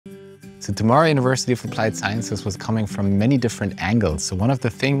So tomorrow University of Applied Sciences was coming from many different angles. So one of the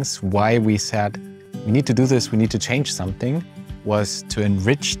things why we said we need to do this, we need to change something, was to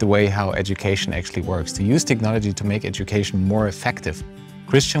enrich the way how education actually works, to use technology to make education more effective.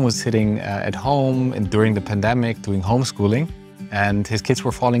 Christian was sitting at home and during the pandemic doing homeschooling, and his kids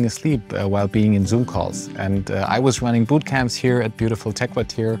were falling asleep while being in Zoom calls. And I was running boot camps here at beautiful Tech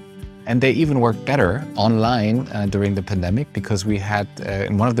Quartier, and they even worked better online during the pandemic because we had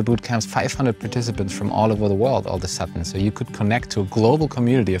in one of the boot camps 500 participants from all over the world all of a sudden. So you could connect to a global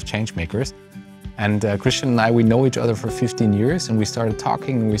community of change makers. And Christian and I, we know each other for 15 years, and we started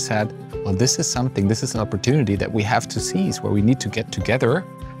talking and we said, well, this is an opportunity that we have to seize, where we need to get together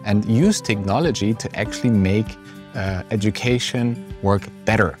and use technology to actually make education work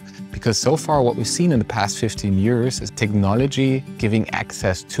better. Because so far what we've seen in the past 15 years is technology giving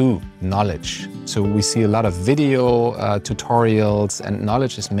access to knowledge. So we see a lot of video tutorials, and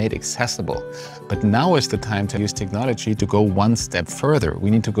knowledge is made accessible. But now is the time to use technology to go one step further.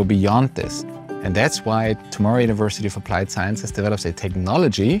 We need to go beyond this. And that's why tomorrow University of Applied Sciences develops a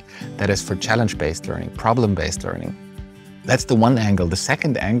technology that is for challenge-based learning, problem-based learning. That's the one angle. The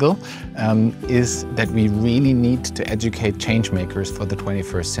second angle is that we really need to educate change makers for the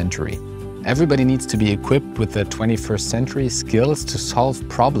 21st century. Everybody needs to be equipped with the 21st century skills to solve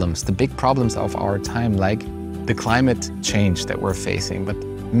problems, the big problems of our time, like the climate change that we're facing, but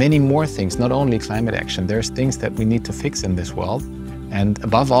many more things, not only climate action. There's things that we need to fix in this world. And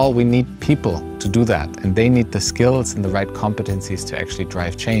above all, we need people to do that. And they need the skills and the right competencies to actually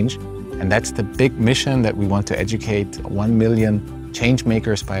drive change. And that's the big mission, that we want to educate 1 million change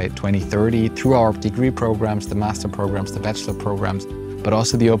makers by 2030 through our degree programs, the master programs, the bachelor programs, but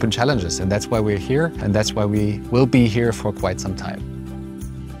also the open challenges. And that's why we're here, and that's why we will be here for quite some time.